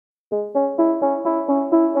Hello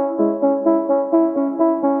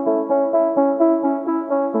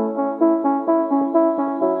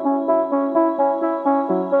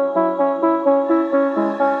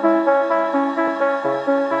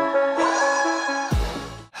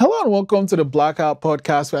and welcome to the Blackout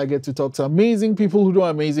Podcast, where I get to talk to amazing people who do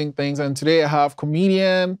amazing things. And today I have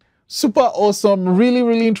comedian, super awesome,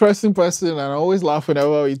 really interesting person, and I always laugh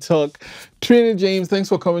whenever we talk. Trina James, thanks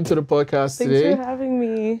for coming to the podcast today. Thanks for having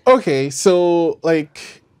me. Okay, so I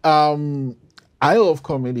love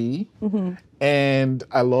comedy and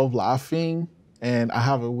I love laughing, and I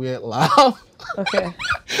have a weird laugh. Okay.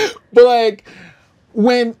 But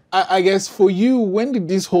when, I guess for you, when did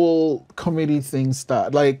this whole comedy thing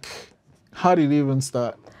start? How did it even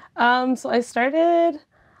start? So I'll start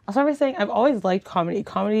by saying I've always liked comedy.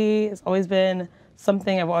 Comedy has always been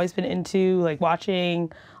something I've always been into, like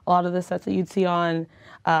watching a lot of the sets that you'd see on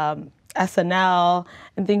SNL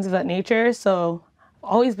and things of that nature. So I've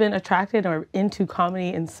always been attracted or into comedy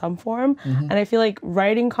in some form. And I feel like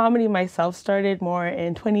writing comedy myself started more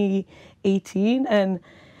in 2018. And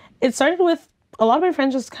it started with a lot of my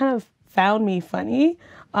friends just kind of found me funny.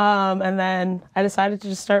 And then I decided to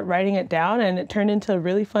just start writing it down, and it turned into a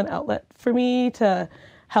really fun outlet for me to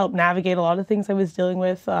help navigate a lot of things I was dealing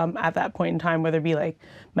with at that point in time, whether it be like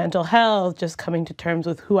mental health, just coming to terms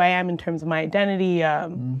with who I am in terms of my identity,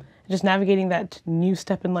 just navigating that new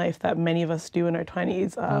step in life that many of us do in our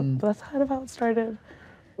 20s. But that's kind of how it started.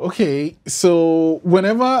 Okay, so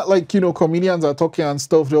whenever comedians are talking and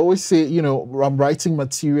stuff, they always say, I'm writing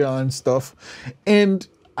material and stuff. And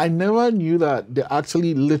I never knew that they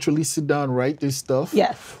actually literally sit down and write this stuff.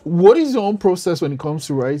 Yes. What is your own process when it comes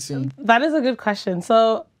to writing? That is a good question.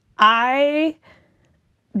 So because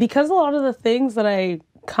a lot of the things that I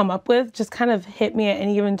come up with just kind of hit me at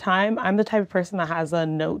any given time, I'm the type of person that has a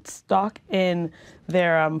notes doc in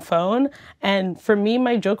their phone. And for me,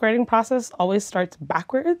 my joke writing process always starts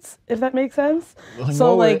backwards, if that makes sense.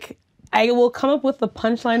 So I will come up with the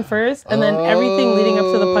punchline first, and then everything leading up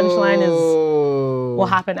to the punchline will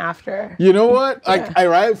happen after. You know what? I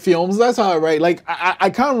write films. That's how I write. I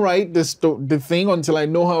can't write the thing until I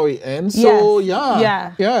know how it ends. So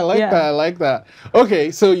yeah, I like that. I like that.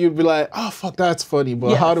 Okay, so you'd be like, oh fuck, that's funny,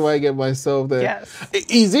 but how do I get myself there? Yes.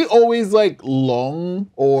 Is it always long,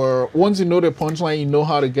 or once you know the punchline, you know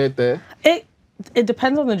how to get there? It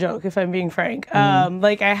depends on the joke, if I'm being frank.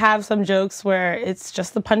 I have some jokes where it's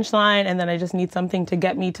just the punchline, and then I just need something to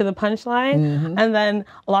get me to the punchline. And then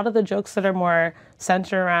a lot of the jokes that are more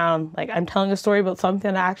centered around, I'm telling a story about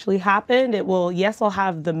something that actually happened, I'll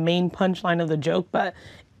have the main punchline of the joke, but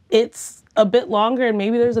it's a bit longer, and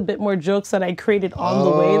maybe there's a bit more jokes that I created on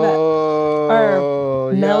the way that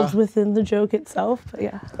are melded within the joke itself. But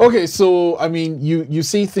yeah. Okay, so I mean, you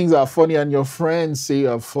see things are funny, and your friends say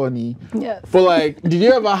you're funny. Yes. But did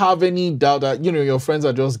you ever have any doubt that your friends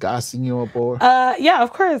are just gassing you up, or? Yeah,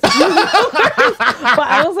 of course. But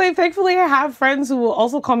I will say, thankfully, I have friends who will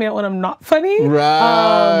also call me out when I'm not funny.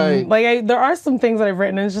 Right. There are some things that I've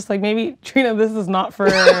written, and it's just maybe, Trina, this is not for.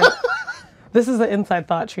 This is an inside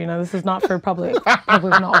thought, Trina. This is not for public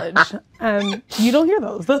knowledge. And you don't hear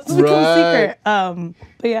those. That's becomes secret.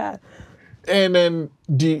 But yeah. And then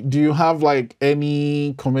do you have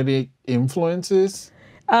any comedic influences?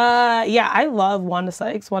 Yeah, I love Wanda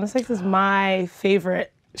Sykes. Wanda Sykes is my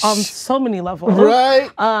favorite on so many levels.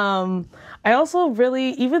 Right. I also really,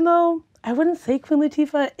 even though I wouldn't say Queen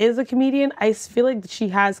Latifah is a comedian, I feel like she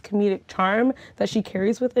has comedic charm that she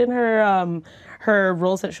carries within her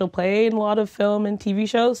roles that she'll play in a lot of film and TV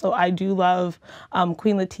shows. So I do love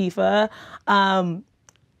Queen Latifah.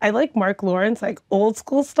 I like Mark Lawrence, old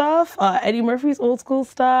school stuff. Eddie Murphy's old school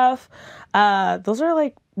stuff. Those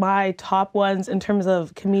are my top ones in terms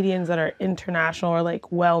of comedians that are international or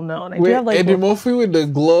well known. Do have Eddie Murphy with the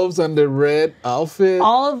gloves and the red outfit.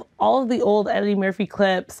 All of the old Eddie Murphy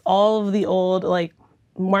clips, all of the old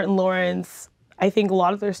Martin Lawrence. I think a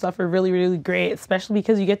lot of their stuff are really great, especially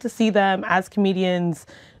because you get to see them as comedians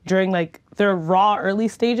during their raw early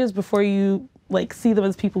stages before you see them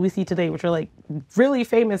as people we see today, which are really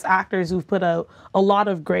famous actors who've put out a lot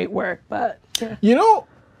of great work. But yeah.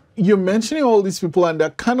 You're mentioning all these people, and they're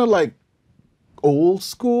kind of old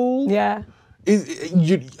school. Yeah.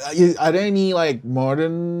 Are there any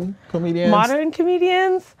modern comedians? Modern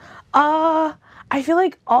comedians? I feel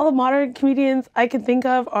like all the modern comedians I can think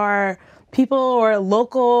of are people or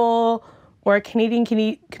local or Canadian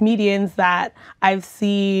comedians that I've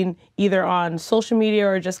seen either on social media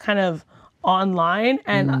or just kind of online.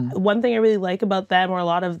 And one thing I really like about them, or a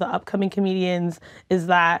lot of the upcoming comedians, is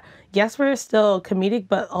that yes, we're still comedic,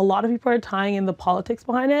 but a lot of people are tying in the politics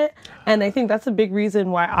behind it. And I think that's a big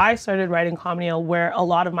reason why I started writing comedy, where a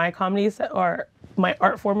lot of my comedies or my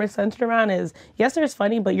art form is centered around is, yes, there's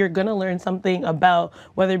funny, but you're going to learn something about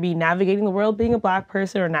whether it be navigating the world being a Black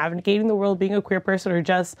person, or navigating the world being a queer person, or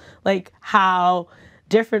just like how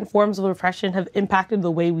different forms of oppression have impacted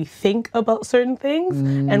the way we think about certain things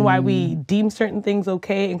and why we deem certain things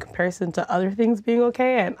okay in comparison to other things being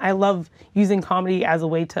okay. And I love using comedy as a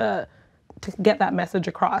way to get that message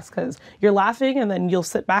across, because you're laughing and then you'll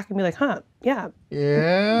sit back and be like, huh, yeah.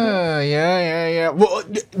 Yeah. Well,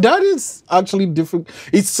 that is actually different.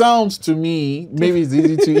 It sounds to me, maybe it's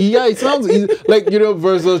easy to, it sounds easy, like,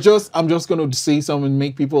 versus just, I'm just going to say something and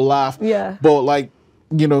make people laugh. Yeah. But like,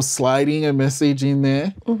 sliding a message in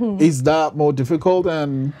there, is that more difficult?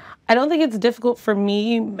 And I don't think it's difficult for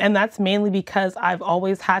me, and that's mainly because I've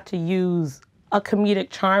always had to use a comedic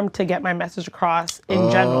charm to get my message across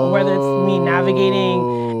in general, whether it's me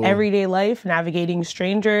navigating everyday life, navigating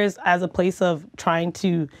strangers as a place of trying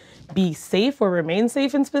to be safe or remain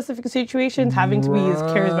safe in specific situations, having to be as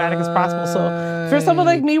charismatic as possible. So for someone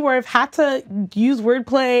like me, where I've had to use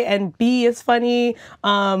wordplay and be as funny,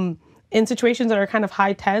 in situations that are kind of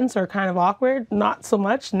high tense or kind of awkward, not so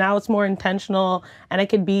much. Now it's more intentional, and I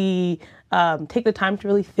could be take the time to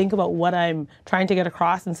really think about what I'm trying to get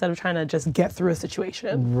across instead of trying to just get through a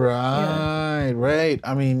situation. Right.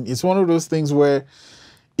 I mean, it's one of those things where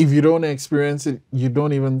if you don't experience it, you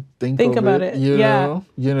don't even think about it. You know?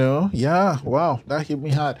 Yeah. Wow, that hit me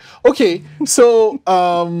hard. Okay, so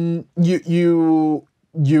you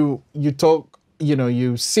talk,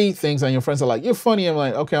 you see things and your friends are like, you're funny. I'm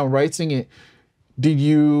like, okay, I'm writing it. Did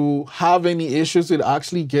you have any issues with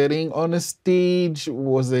actually getting on a stage?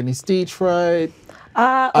 Was there any stage fright?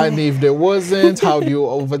 And if there wasn't, how do you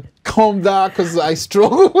overcome that? Because I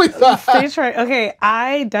struggle with that. Stage fright. Okay,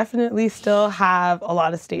 I definitely still have a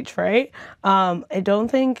lot of stage fright. I don't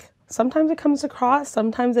think, sometimes it comes across,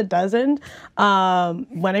 sometimes it doesn't.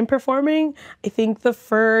 When I'm performing, I think the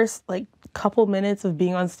first couple minutes of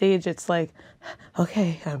being on stage, it's like,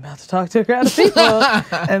 okay, I'm about to talk to a crowd of people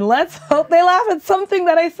and let's hope they laugh at something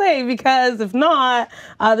that I say, because if not,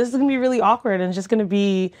 this is gonna be really awkward, and it's just gonna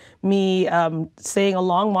be me saying a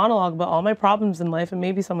long monologue about all my problems in life, and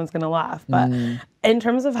maybe someone's gonna laugh. But in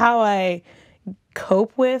terms of how I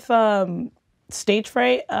cope with stage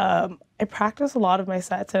fright, I practice a lot of my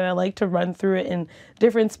sets, and I like to run through it in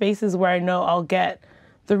different spaces where I know I'll get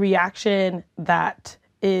the reaction that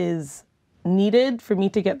is needed for me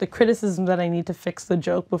to get the criticism that I need to fix the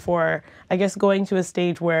joke before, I guess, going to a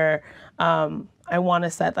stage where I want a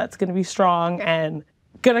set that's going to be strong and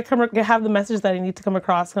gonna have the message that I need to come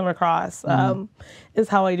across, is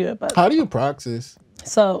how I do it. But how do you practice?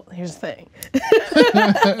 So here's the thing.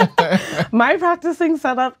 My practicing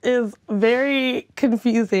setup is very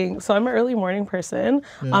confusing. So I'm an early morning person.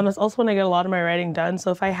 It's also when I get a lot of my writing done. So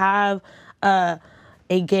if I have a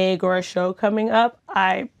gig or a show coming up,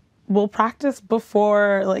 I will practice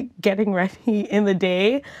before getting ready in the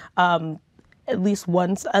day, at least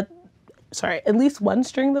once during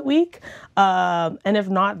the week. And if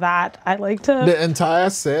not that, I like to... The entire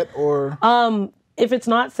set, or... If it's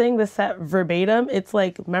not saying the set verbatim, it's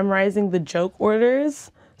like memorizing the joke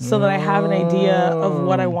orders so that I have an idea of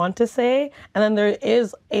what I want to say. And then there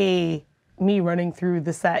is me running through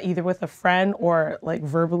the set either with a friend or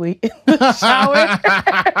verbally in the shower,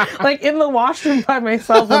 in the washroom by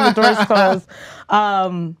myself when the door's closed.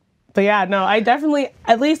 But yeah, no, I definitely,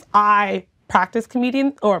 at least I practice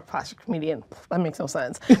comedian, or plastic comedian, that makes no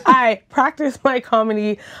sense. I practice my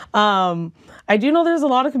comedy. I do know there's a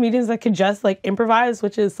lot of comedians that could just improvise,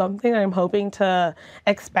 which is something I'm hoping to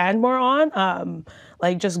expand more on.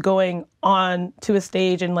 Just going on to a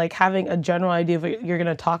stage and having a general idea of what you're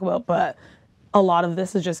gonna talk about, but a lot of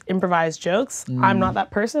this is just improvised jokes. I'm not that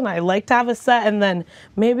person. I like to have a set, and then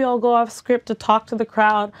maybe I'll go off script to talk to the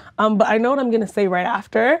crowd. But I know what I'm gonna say right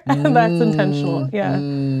after, and that's intentional.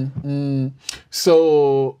 Yeah.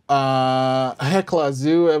 So, hecklers, do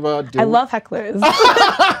you ever do? I love hecklers.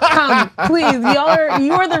 Come, please.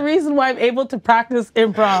 You are the reason why I'm able to practice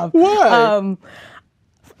improv. Why?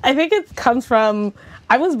 I think it comes from,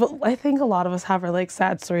 I think a lot of us have our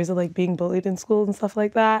sad stories of being bullied in school and stuff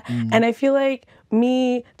like that. And I feel like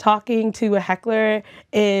me talking to a heckler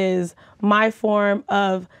is my form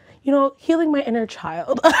of, healing my inner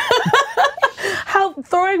child. How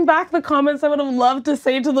throwing back the comments I would have loved to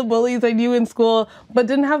say to the bullies I knew in school, but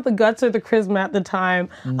didn't have the guts or the charisma at the time.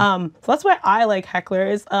 So that's why I like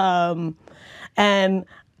hecklers. And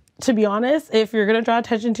to be honest, if you're going to draw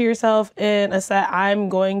attention to yourself in a set, I'm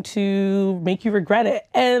going to make you regret it.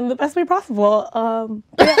 And the best way possible. Yeah,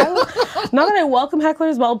 not that I welcome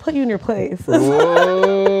hecklers, but I'll put you in your place.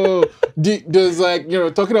 Whoa. Does, like, you know,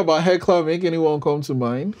 talking about heckler make anyone come to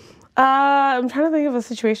mind? I'm trying to think of a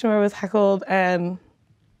situation where I was heckled and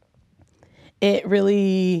it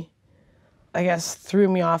really, I guess, threw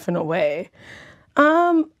me off in a way.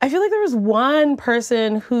 I feel like there was one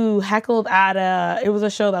person who heckled at it was a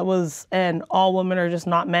show that was an all women or just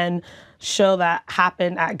not men show that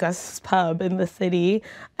happened at Gus's Pub in the city.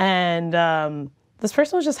 And this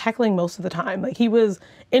person was just heckling most of the time. Like, he was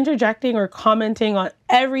interjecting or commenting on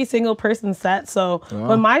every single person's set. So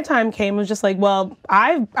when my time came, it was just like, well,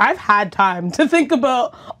 I've had time to think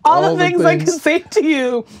about all the things I can say to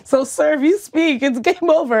you. So, sir, if you speak, it's game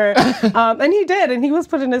over. And he did, and he was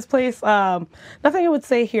put in his place. Nothing I would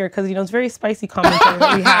say here because, you know, it's very spicy commentary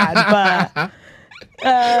that we had, but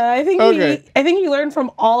I think he learned from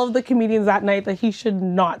all of the comedians that night that he should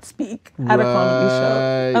not speak at a comedy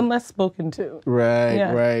show unless spoken to.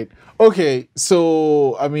 Right. Okay,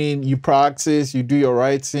 so I mean, you practice, you do your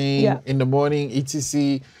writing in the morning,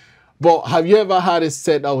 etc. But have you ever had a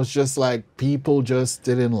set that was just like people just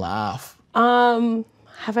didn't laugh?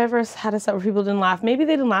 Have I ever had a set where people didn't laugh? Maybe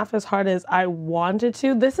they didn't laugh as hard as I wanted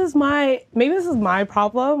to. Maybe this is my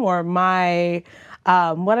problem, or my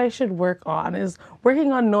what I should work on is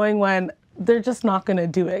working on knowing when they're just not going to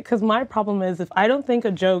do it. Because my problem is if I don't think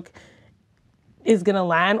a joke is going to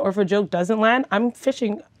land, or if a joke doesn't land, I'm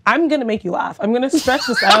going to make you laugh. I'm going to stretch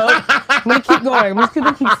this out. I'm going to keep going. I'm just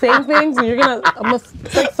going to keep saying things, and I'm going to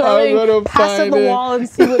start throwing, pass at the wall and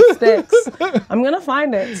see what sticks. I'm going to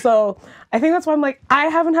find it. So I think that's why I'm like, I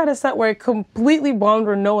haven't had a set where I completely bombed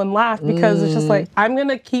or no one laughed, because it's just like, I'm going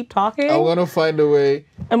to keep talking. I'm going to find a way.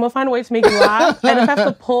 And we'll find a way to make you laugh. And if I have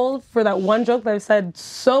to pull for that one joke that I've said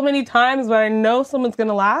so many times, but I know someone's going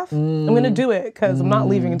to laugh, I'm going to do it, because I'm not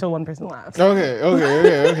leaving until one person laughs.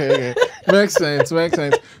 Okay. Makes sense.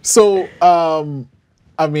 So,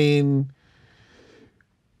 I mean,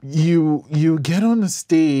 you get on the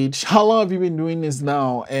stage. How long have you been doing this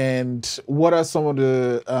now? And what are some of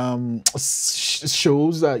the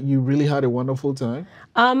shows that you really had a wonderful time?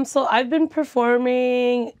 So I've been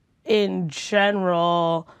performing in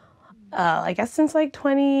general, I guess since like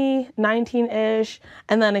 2019-ish.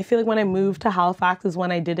 And then I feel like when I moved to Halifax is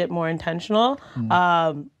when I did it more intentional.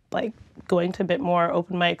 Like going to a bit more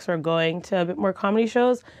open mics or going to a bit more comedy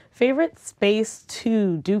shows. Favorite space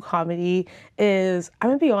to do comedy is, I'm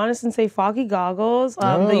going to be honest and say Foggy Goggles.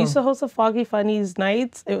 They used to host the Foggy Funnies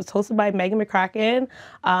nights. It was hosted by Megan McCracken.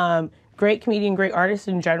 Great comedian, great artist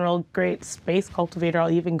in general, great space cultivator.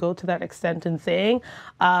 I'll even go to that extent in saying.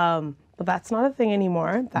 But that's not a thing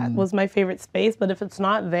anymore. That was my favorite space. But if it's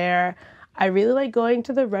not there, I really like going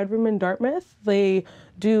to the Red Room in Dartmouth. They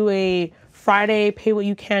do a Friday pay what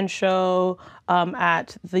you can show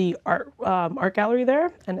at the art gallery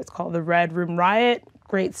there, and it's called the Red Room Riot.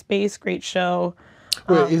 Great space, great show.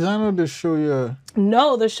 Wait, is that not the show you're...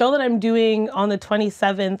 No, the show that I'm doing on the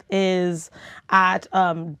 27th is at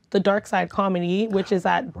the Dark Side Comedy, which is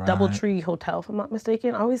at Doubletree Hotel, if I'm not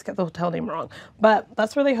mistaken. I always get the hotel name wrong, but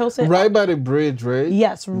that's where they host it. Right by the bridge, right?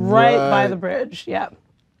 Yes, right by the bridge. Yeah.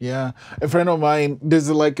 Yeah, a friend of mine, there's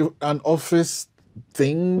like an office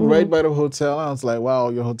thing right by the hotel. I was like, wow,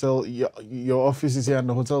 your hotel, your office is here and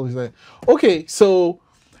the hotel is like, okay, so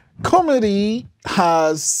comedy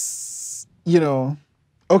has, you know,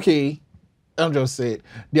 okay, I'm just saying,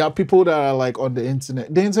 there are people that are like on the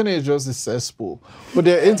internet. The internet is just a cesspool, but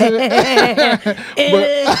the internet,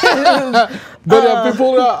 but there are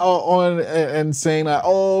people that are on and saying like,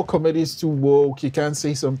 oh, comedy is too woke, you can't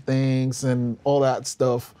say some things and all that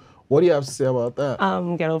stuff. What do you have to say about that?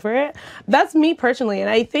 Get over it. That's me personally. And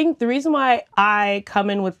I think the reason why I come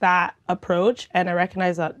in with that approach, and I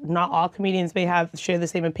recognize that not all comedians may share the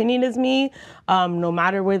same opinion as me, no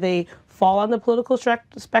matter where they fall on the political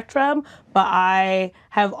spectrum, but I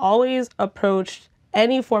have always approached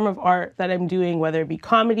any form of art that I'm doing, whether it be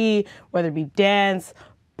comedy, whether it be dance,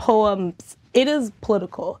 poems, it is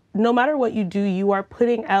political. No matter what you do, you are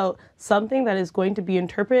putting out something that is going to be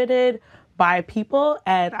interpreted by people,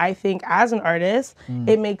 and I think as an artist,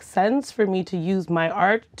 it makes sense for me to use my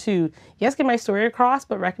art to, yes, get my story across,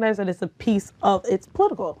 but recognize that it's a piece of, it's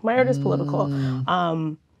political. My art is political.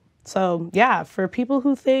 So yeah, for people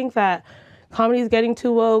who think that comedy is getting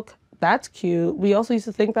too woke, that's cute. We also used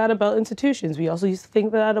to think that about institutions. We also used to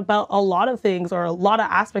think that about a lot of things or a lot of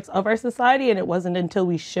aspects of our society, and it wasn't until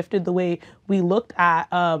we shifted the way we looked at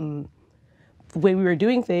the way we were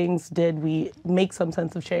doing things did we make some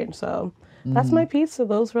sense of change. So that's my piece. So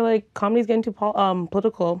those were like, comedy's getting too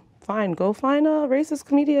political. fine, go find a racist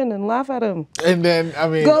comedian and laugh at him. And then, I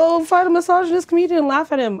mean, Go find a misogynist comedian and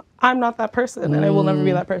laugh at him. I'm not that person, and I will never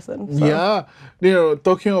be that person. So. Yeah,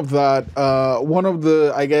 talking of that, one of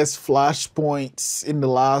the, I guess, flashpoints in the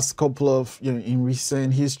last couple of, in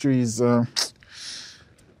recent history is Dave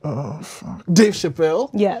Chappelle.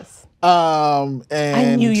 Yes. And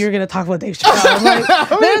I knew you were gonna talk about Dave Chappelle. I'm like,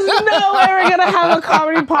 there's no way we're gonna have a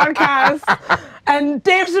comedy podcast and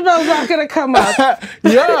Dave Chappelle's not gonna come up.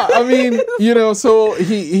 Yeah, I mean, so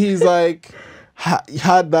he's like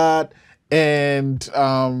had that, and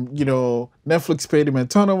Netflix paid him a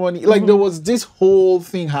ton of money. Like there was this whole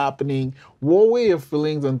thing happening. What were your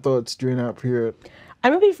feelings and thoughts during that period?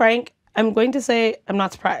 I'm gonna be frank. I'm going to say I'm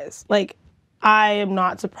not surprised. Like, I am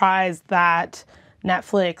not surprised that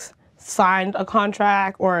Netflix signed a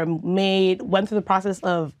contract or went through the process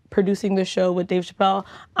of producing the show with Dave Chappelle.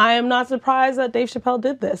 I am not surprised that Dave Chappelle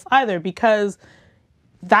did this either, because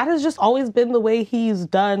that has just always been the way he's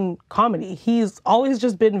done comedy. He's always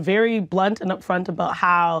just been very blunt and upfront about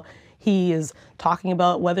how he is talking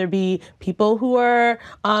about, whether it be people who are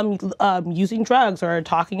using drugs, or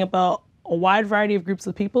talking about a wide variety of groups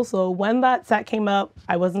of people. So when that set came up,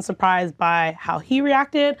 I wasn't surprised by how he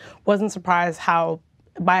reacted, wasn't surprised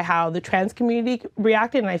by how the trans community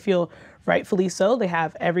reacted, and I feel rightfully so. They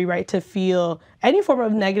have every right to feel any form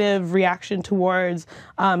of negative reaction towards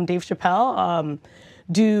Dave Chappelle.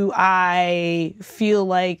 Do I feel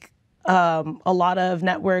like a lot of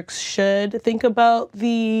networks should think about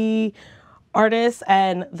the artists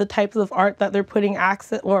and the types of art that they're putting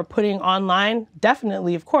online?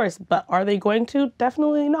 Definitely, of course. But are they going to?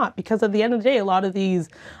 Definitely not. Because at the end of the day, a lot of these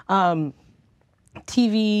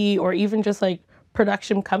TV or even just like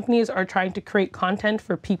production companies are trying to create content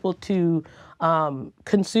for people to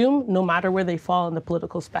consume, no matter where they fall in the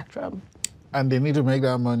political spectrum. And they need to make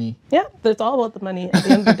that money. Yeah, it's all about the money at the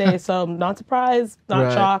end of the day. So I'm not surprised,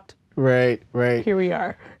 not shocked. Right. Here we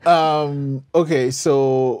are. Okay,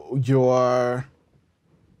 so you're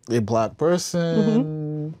a Black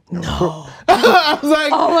person. No. I was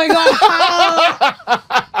like, oh my God,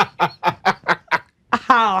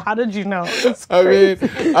 how? How did you know? I mean,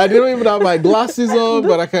 I didn't even have my glasses on,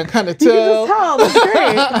 but I can kind of tell. You can just tell.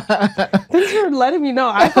 That's great. Thanks for letting me know.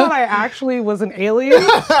 I thought I actually was an alien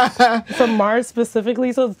from Mars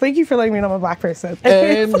specifically. So thank you for letting me know I'm a Black person.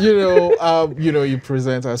 And you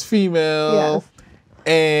present as female. Yes.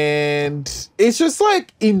 And it's just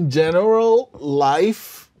like, in general,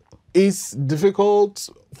 life is difficult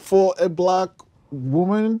for a Black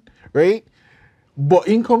woman, right? But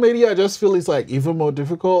in comedy, I just feel it's like even more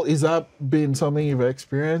difficult. Is that been something you've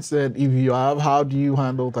experienced? And if you have, how do you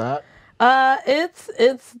handle that?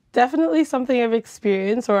 It's definitely something I've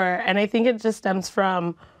experienced, and I think it just stems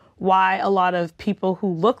from why a lot of people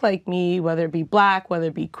who look like me, whether it be Black, whether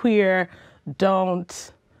it be queer,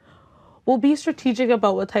 will be strategic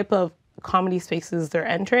about what type of comedy spaces they're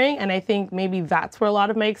entering. And I think maybe that's where a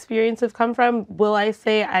lot of my experience have come from. Will I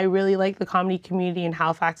say I really like the comedy community in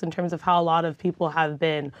Halifax in terms of how a lot of people have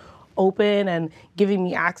been open and giving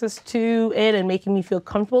me access to it and making me feel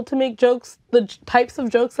comfortable to make jokes, the types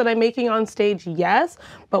of jokes that I'm making on stage? Yes.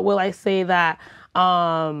 But will I say that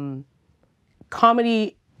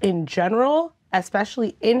comedy in general,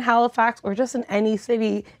 especially in Halifax or just in any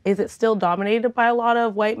city, is it still dominated by a lot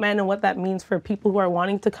of white men, and what that means for people who are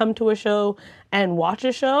wanting to come to a show and watch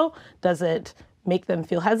a show? Does it make them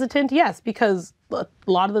feel hesitant? Yes, because a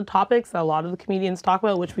lot of the topics that a lot of the comedians talk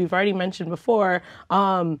about, which we've already mentioned before,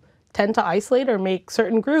 tend to isolate or make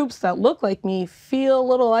certain groups that look like me feel a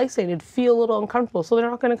little isolated, feel a little uncomfortable, so they're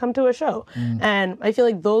not going to come to a show. And I feel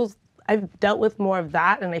like I've dealt with more of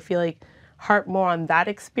that, and I feel like harp more on that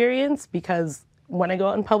experience, because when I go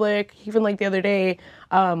out in public, even like the other day,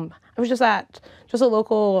 I was just at a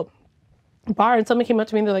local bar, and someone came up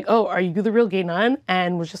to me and they're like, "Oh, are you the real gay nun?"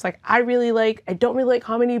 And was just like, I don't really like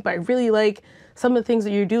comedy, but I really like some of the things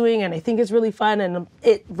that you're doing, and I think it's really fun. And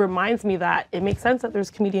it reminds me that it makes sense that there's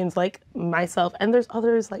comedians like myself and there's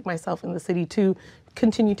others like myself in the city to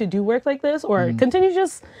continue to do work like this, or continue to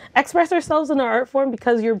just express ourselves in an art form,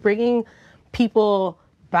 because you're bringing people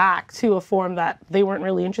back to a form that they weren't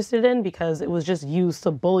really interested in because it was just used to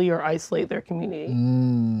bully or isolate their community.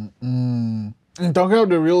 And talking about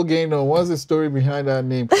the real gay nun, what's the story behind that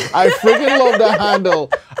name? I freaking love that handle.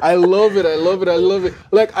 I love it.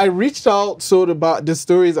 Like, I reached out, the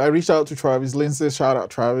stories, I reached out to Travis Lindsay. Shout out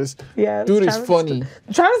Travis. Yeah, dude is funny.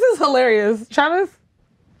 Travis is hilarious. Travis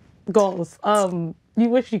goals. You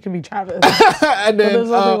wish you could be Travis. And then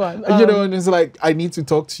and it's like, I need to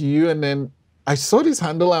talk to you, and then I saw this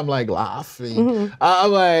handle, I'm like laughing.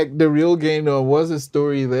 I'm like, the real game, or what's the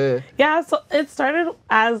story there? Yeah, so it started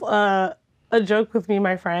as a joke with me and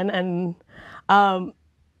my friend, and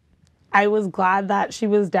I was glad that she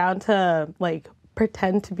was down to like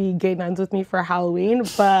pretend to be gay nuns with me for Halloween.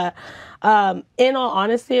 But in all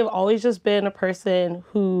honesty, I've always just been a person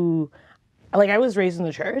who, like, I was raised in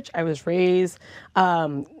the church. I was raised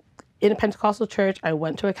in a Pentecostal church. I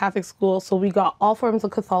went to a Catholic school. So we got all forms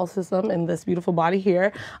of Catholicism in this beautiful body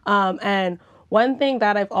here. And one thing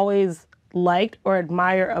that I've always liked or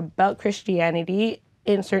admired about Christianity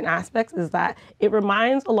in certain aspects is that it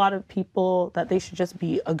reminds a lot of people that they should just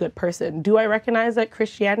be a good person. Do I recognize that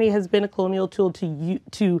Christianity has been a colonial tool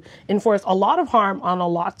to enforce a lot of harm on a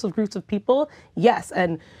lots of groups of people? Yes.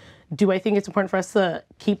 And do I think it's important for us to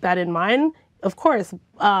keep that in mind? Of course.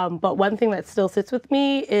 But one thing that still sits with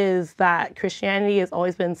me is that Christianity has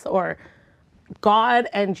always been, or God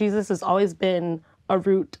and Jesus has always been a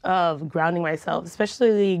root of grounding myself,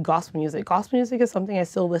 especially gospel music. Gospel music is something I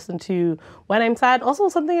still listen to when I'm sad. Also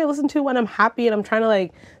something I listen to when I'm happy and I'm trying to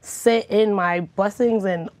like sit in my blessings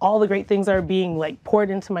and all the great things that are being like poured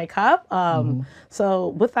into my cup. So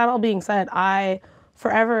with that all being said, I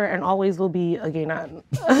forever and always will be a gay nun.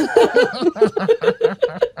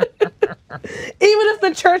 Even if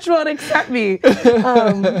the church won't accept me.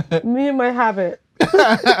 Me and my habit.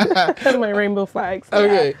 And my rainbow flags.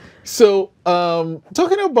 Okay. Yeah. So,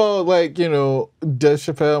 talking about like, Dave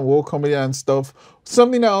Chappelle and woke comedy and stuff,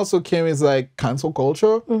 something that also came is like cancel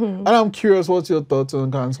culture. And I'm curious, what's your thoughts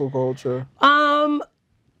on cancel culture?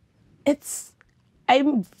 That's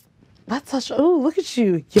such, oh, look at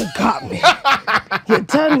you. You got me. You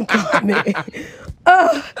done got me.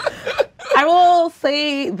 I will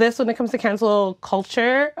say this when it comes to cancel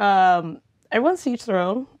culture. Everyone's to each their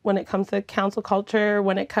own when it comes to cancel culture.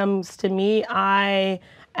 When it comes to me, I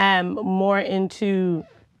am more into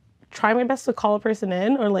trying my best to call a person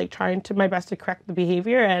in, or like trying to my best to correct the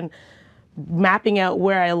behavior, and mapping out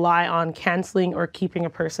where I lie on canceling or keeping a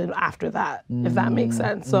person after that, if that makes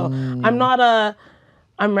sense. So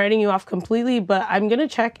I'm writing you off completely, but I'm going to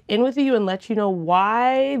check in with you and let you know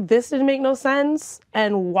why this didn't make no sense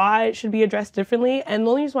and why it should be addressed differently. And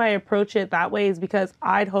the only reason why I approach it that way is because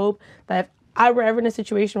I'd hope that if I were ever in a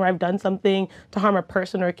situation where I've done something to harm a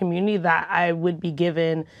person or a community, that I would be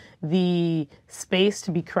given the space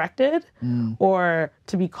to be corrected or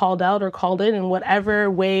to be called out or called in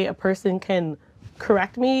whatever way a person can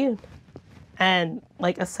correct me, and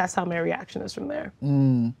like assess how my reaction is from there.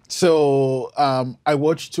 So I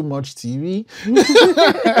watch too much TV.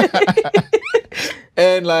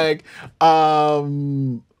 And like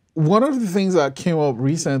one of the things that came up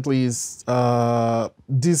recently is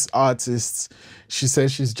this artist, she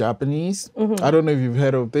says she's Japanese. I don't know if you've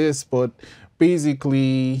heard of this, but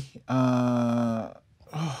basically what's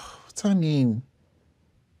her name?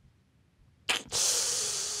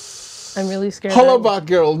 I'm really scared. Hollaback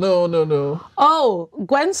Girl. No. Oh,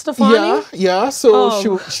 Gwen Stefani? Yeah.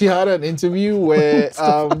 So she had an interview where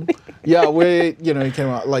where it came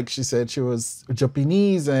out, like she said she was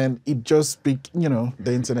Japanese, and it just the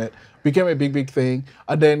internet became a big thing,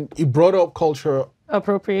 and then it brought up culture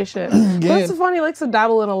appropriation. Gwen Stefani likes to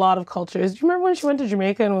dabble in a lot of cultures. Do you remember when she went to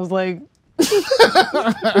Jamaica and was like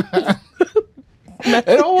and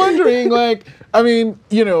I'm wondering, like, I mean,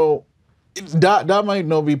 that might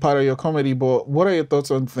not be part of your comedy, but what are your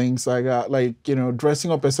thoughts on things like that? Like,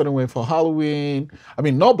 dressing up a certain way for Halloween. I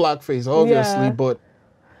mean, not blackface, obviously, but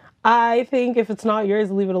I think if it's not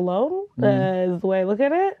yours, leave it alone, is the way I look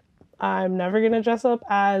at it. I'm never going to dress up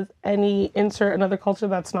as insert another culture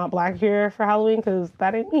that's not black here for Halloween, because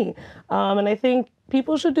that ain't me. And I think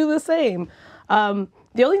people should do the same.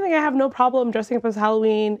 The only thing I have no problem dressing up as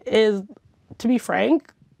Halloween is, to be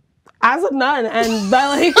frank, as a nun, and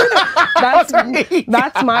that,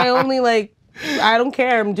 that's my only, like, I don't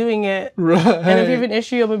care, I'm doing it. Right. And if you have an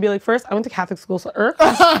issue, I'm gonna be like, first, I went to Catholic school, so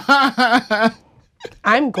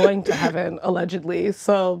I'm going to heaven, allegedly.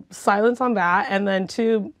 So silence on that. And then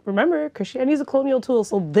two, remember, Christianity is a colonial tool,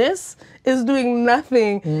 so this is doing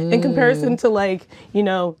nothing in comparison to, like,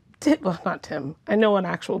 not Tim. I know an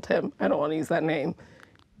actual Tim. I don't want to use that name.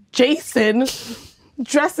 Jason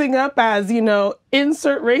dressing up as,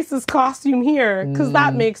 insert racist costume here, because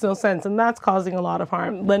that makes no sense, and that's causing a lot of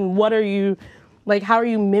harm. Then what are you, like, how are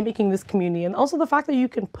you mimicking this community? And also the fact that you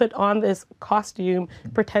can put on this costume,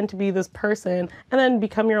 pretend to be this person, and then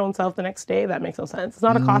become your own self the next day, that makes no sense. It's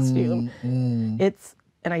not a costume. It's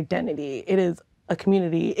an identity. It is a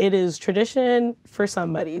community. It is tradition for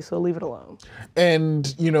somebody, so leave it alone.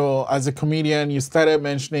 And, you know, as a comedian, you started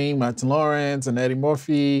mentioning Martin Lawrence and Eddie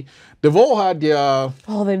Murphy. They've all had their...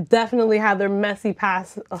 Oh, they've definitely had their messy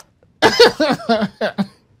past. Oh.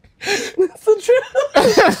 That's so true.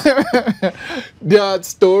 their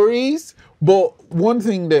stories, but one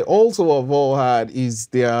thing they also have all had is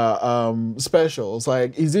their specials.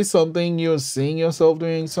 Like, is this something you're seeing yourself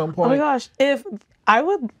doing at some point? Oh my gosh, if I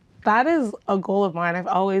would, that is a goal of mine. I've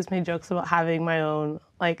always made jokes about having my own,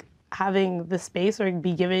 like having the space or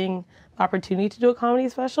be giving the opportunity to do a comedy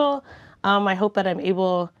special. I hope that I'm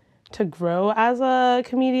able to grow as a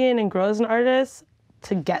comedian and grow as an artist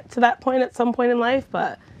to get to that point at some point in life,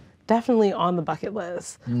 but definitely on the bucket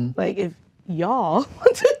list. Like, if y'all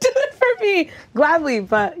want to do it for me, gladly.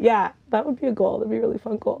 But yeah, that would be a goal. That'd be a really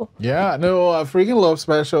fun goal. Yeah, no, I freaking love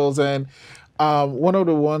specials. And one of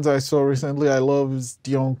the ones I saw recently I love is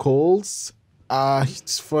Dion Cole's.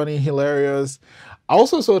 It's funny, hilarious. I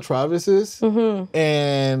also saw Travis's.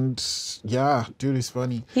 And yeah, dude is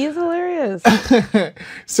funny. He's hilarious.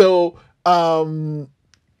 So I'm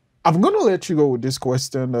going to let you go with this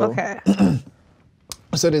question, though. Okay.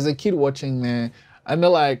 So there's a kid watching there, and they're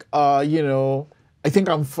like, you know, I think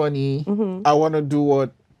I'm funny. I want to do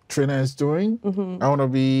what Trina is doing. I want to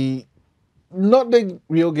be not the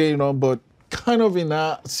real gay, you know, but kind of in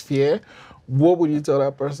that sphere. What would you tell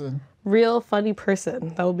that person? Real funny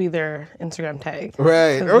person. That would be their Instagram tag.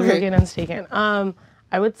 Right. Okay. Real gay taken. I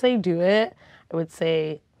would say do it. I would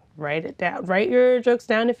say write it down. Write your jokes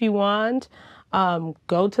down if you want.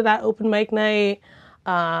 Go to that open mic night.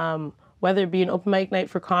 Whether it be an open mic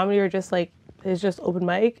night for comedy or just like it's just open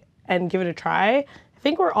mic, and give it a try. I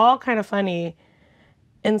think we're all kind of funny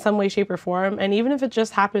in some way, shape, or form. And even if it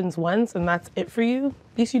just happens once and that's it for you,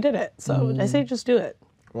 at least you did it. So I say just do it.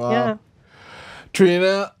 Wow. Yeah.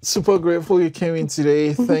 Trina, super grateful you came in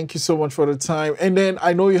today. Thank you so much for the time. And then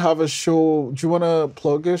I know you have a show. Do you want to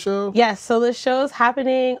plug your show? Yes. So the show's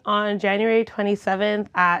happening on January 27th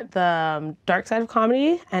at the Dark Side of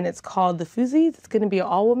Comedy, and it's called The Foozies. It's going to be an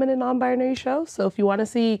all-woman and non-binary show. So if you want to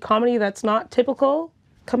see comedy that's not typical,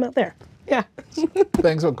 come out there. Yeah.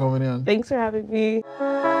 Thanks for coming in. Thanks for having me.